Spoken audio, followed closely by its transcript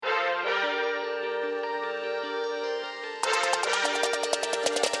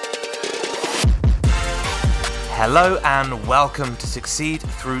Hello and welcome to Succeed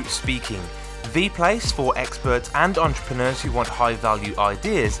Through Speaking, the place for experts and entrepreneurs who want high-value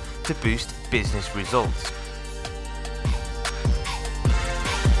ideas to boost business results.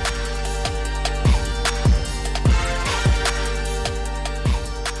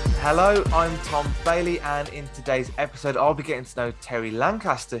 Hello, I'm Tom Bailey, and in today's episode, I'll be getting to know Terry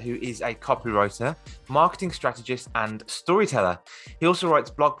Lancaster, who is a copywriter, marketing strategist, and storyteller. He also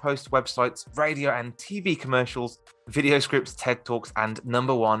writes blog posts, websites, radio and TV commercials, video scripts, TED Talks, and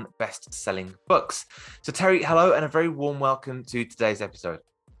 #1 best-selling books. So Terry, hello, and a very warm welcome to today's episode.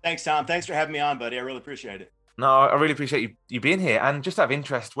 Thanks, Tom. Thanks for having me on, buddy. I really appreciate it. No, I really appreciate you being here. And just out of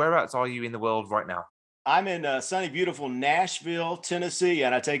interest, whereabouts are you in the world right now? I'm in sunny, beautiful Nashville, Tennessee,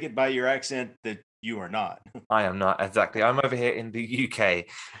 and I take it by your accent that you are not. I am not, exactly. I'm over here in the UK,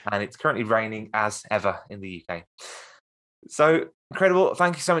 and it's currently raining as ever in the UK. So incredible.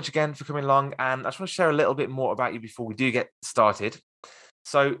 Thank you so much again for coming along. And I just want to share a little bit more about you before we do get started.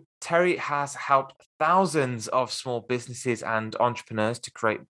 So Terry has helped thousands of small businesses and entrepreneurs to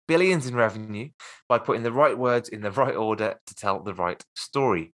create billions in revenue by putting the right words in the right order to tell the right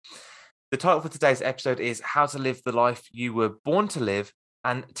story. The title for today's episode is How to Live the Life You Were Born to Live.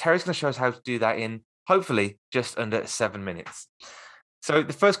 And Terry's going to show us how to do that in, hopefully, just under 7 minutes. So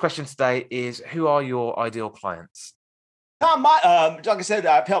the first question today is, who are your ideal clients? Tom, like I said,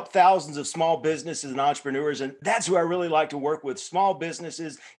 I've helped thousands of small businesses and entrepreneurs, and that's who I really like to work with: small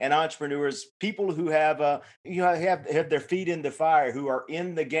businesses and entrepreneurs, people who have their feet in the fire, who are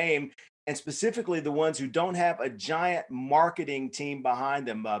in the game, and specifically the ones who don't have a giant marketing team behind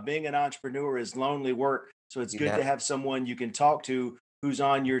them. Being an entrepreneur is lonely work, so it's good to have someone you can talk to who's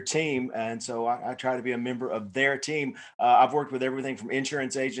on your team. And so I try to be a member of their team. I've worked with everything from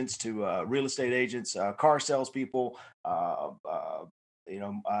insurance agents to real estate agents, car salespeople,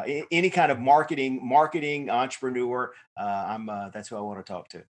 any kind of marketing entrepreneur. That's who I want to talk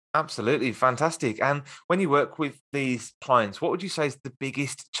to. Absolutely. Fantastic. And when you work with these clients, what would you say is the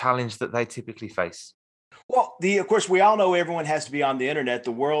biggest challenge that they typically face? Well, of course, we all know everyone has to be on the internet.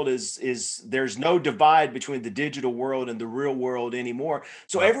 The world is there's no divide between the digital world and the real world anymore.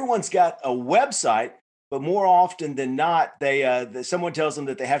 So everyone's got a website, but more often than not, someone tells them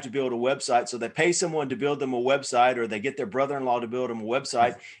that they have to build a website. So they pay someone to build them a website, or they get their brother-in-law to build them a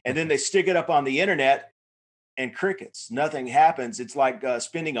website, and then they stick it up on the internet. And crickets, nothing happens. It's like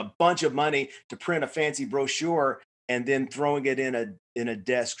spending a bunch of money to print a fancy brochure and then throwing it in a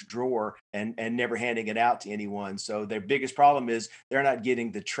desk drawer and never handing it out to anyone. So their biggest problem is they're not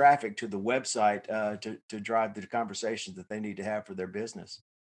getting the traffic to the website to drive the conversations that they need to have for their business.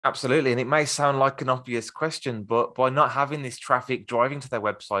 Absolutely. And it may sound like an obvious question, but by not having this traffic driving to their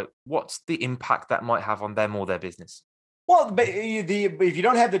website, what's the impact that might have on them or their business? Well, if you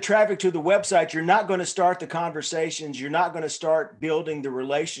don't have the traffic to the website, you're not going to start the conversations. You're not going to start building the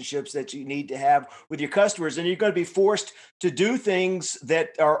relationships that you need to have with your customers. And you're going to be forced to do things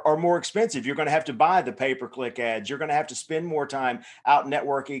that are more expensive. You're going to have to buy the pay-per-click ads. You're going to have to spend more time out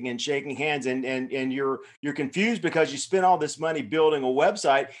networking and shaking hands. And you're confused because you spent all this money building a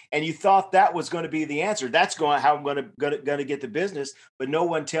website and you thought that was going to be the answer. That's how I'm going to get the business. But no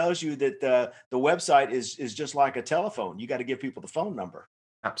one tells you that the website is just like a telephone. You got to give people the phone number.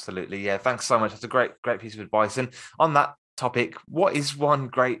 Absolutely. Yeah. Thanks so much. That's a great piece of advice. And on that topic, what is one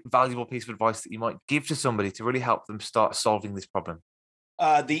great valuable piece of advice that you might give to somebody to really help them start solving this problem?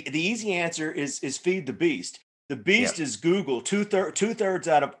 The easy answer is feed the beast. The beast is Google. Two-thirds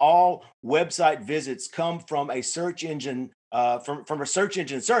out of all website visits come from a search engine, from a search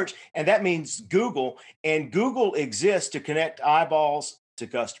engine search. And that means Google. And Google exists to connect eyeballs to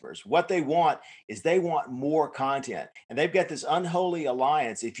customers. What they want is they want more content, and they've got this unholy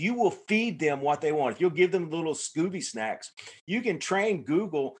alliance. If you will feed them what they want, if you'll give them little Scooby snacks, you can train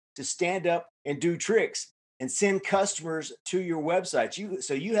Google to stand up and do tricks and send customers to your website.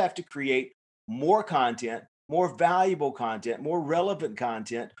 So you have to create more content, more valuable content, more relevant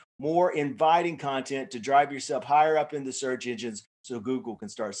content, more inviting content to drive yourself higher up in the search engines so Google can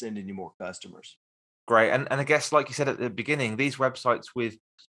start sending you more customers. Great. And I guess, like you said at the beginning, these websites with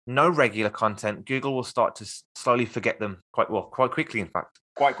no regular content, Google will start to slowly forget them quite quickly, in fact.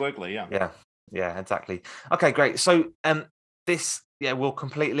 Quite quickly, yeah. Yeah, exactly. Okay, great. So this will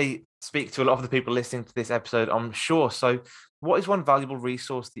completely speak to a lot of the people listening to this episode, I'm sure. So what is one valuable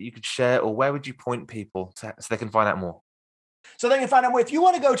resource that you could share, or where would you point people so they can find out more? So they can find out more. If you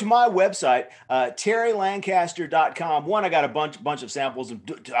want to go to my website, terrylancaster.com. One, I got a bunch of samples,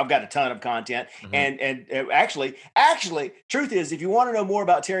 and I've got a ton of content. Mm-hmm. And actually, truth is, if you want to know more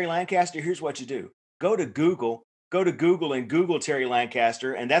about Terry Lancaster, here's what you do. Go to Google go to Google and Google Terry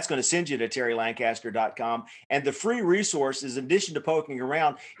Lancaster, and that's going to send you to terrylancaster.com. And the free resources, in addition to poking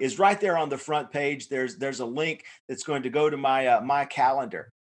around, is right there on the front page. There's a link that's going to go to my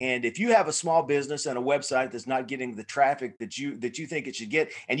calendar. And if you have a small business and a website that's not getting the traffic that you think it should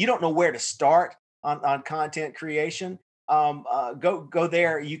get, and you don't know where to start on content creation, go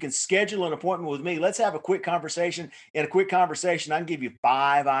there. You can schedule an appointment with me. Let's have a quick conversation. In a quick conversation, I can give you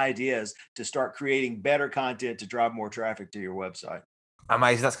 5 ideas to start creating better content to drive more traffic to your website.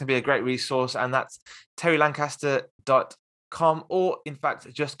 Amazing. That's going to be a great resource. And that's terrylancaster.com, or in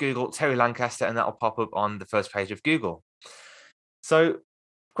fact, just Google Terry Lancaster and that'll pop up on the first page of Google. So,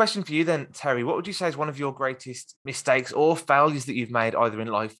 question for you then, Terry, what would you say is one of your greatest mistakes or failures that you've made either in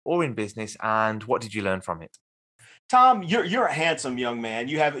life or in business, and what did you learn from it? Tom, you're a handsome young man.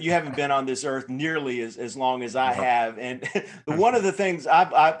 You haven't been on this earth nearly as long as I have, and one of the things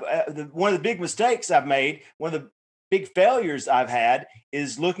one of the big mistakes I've made, one of the big failures I've had,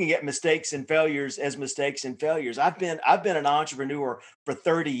 is looking at mistakes and failures as mistakes and failures. I've been an entrepreneur for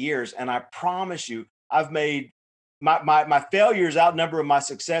 30 years, and I promise you, I've made my failures outnumber my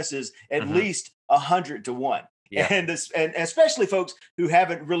successes at least 100 to 1. Yeah. And especially folks who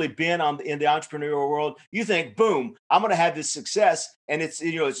haven't really been in the entrepreneurial world, you think, boom, I'm going to have this success, and it's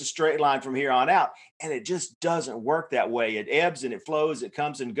a straight line from here on out, and it just doesn't work that way. It ebbs and it flows, it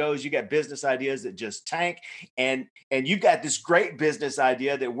comes and goes. You got business ideas that just tank, and you've got this great business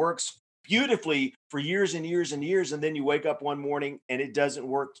idea that works beautifully for years and years and years, and then you wake up one morning and it doesn't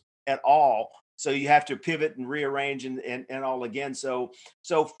work at all. So you have to pivot and rearrange and all again. So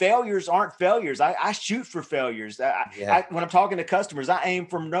failures aren't failures. I shoot for failures. When I'm talking to customers, I aim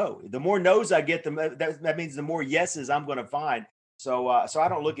for no. The more no's I get, that means the more yeses I'm going to find. So I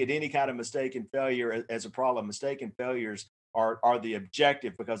don't look at any kind of mistake and failure as a problem. Mistake and failures are the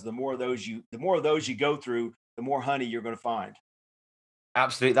objective, because the more of those you go through, the more honey you're going to find.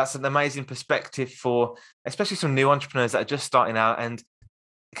 Absolutely. That's an amazing perspective for especially some new entrepreneurs that are just starting out and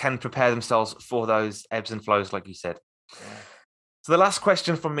can prepare themselves for those ebbs and flows, like you said. Yeah. So the last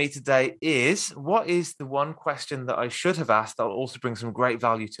question from me today is, what is the one question that I should have asked that will also bring some great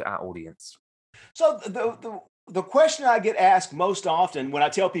value to our audience? So the question I get asked most often when I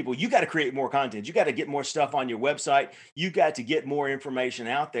tell people, you got to create more content, you got to get more stuff on your website, you got to get more information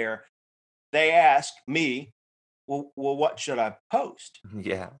out there, they ask me, well, what should I post?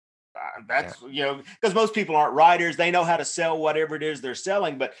 Yeah. Because most people aren't writers. They know how to sell whatever it is they're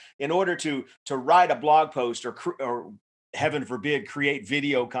selling, but in order to write a blog post or heaven forbid create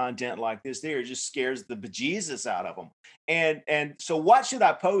video content like this, it just scares the bejesus out of them. And so what should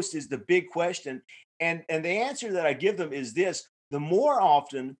I post is the big question. And the answer that I give them is this: the more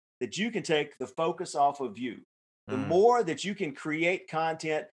often that you can take the focus off of you, the more that you can create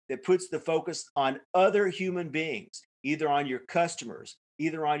content that puts the focus on other human beings, either on your customers,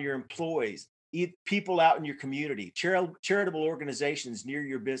 either on your employees, people out in your community, charitable organizations near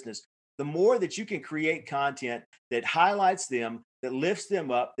your business, the more that you can create content that highlights them, that lifts them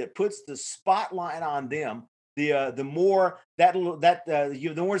up, that puts the spotlight on them, the more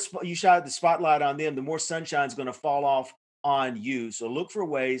you shine the spotlight on them, the more sunshine's going to fall off on you. So look for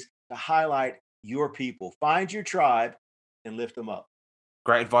ways to highlight your people. Find your tribe and lift them up.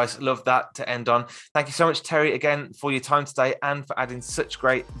 Great advice. Love that to end on. Thank you so much, Terry, again, for your time today and for adding such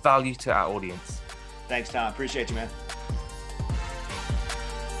great value to our audience. Thanks, Tom. Appreciate you, man.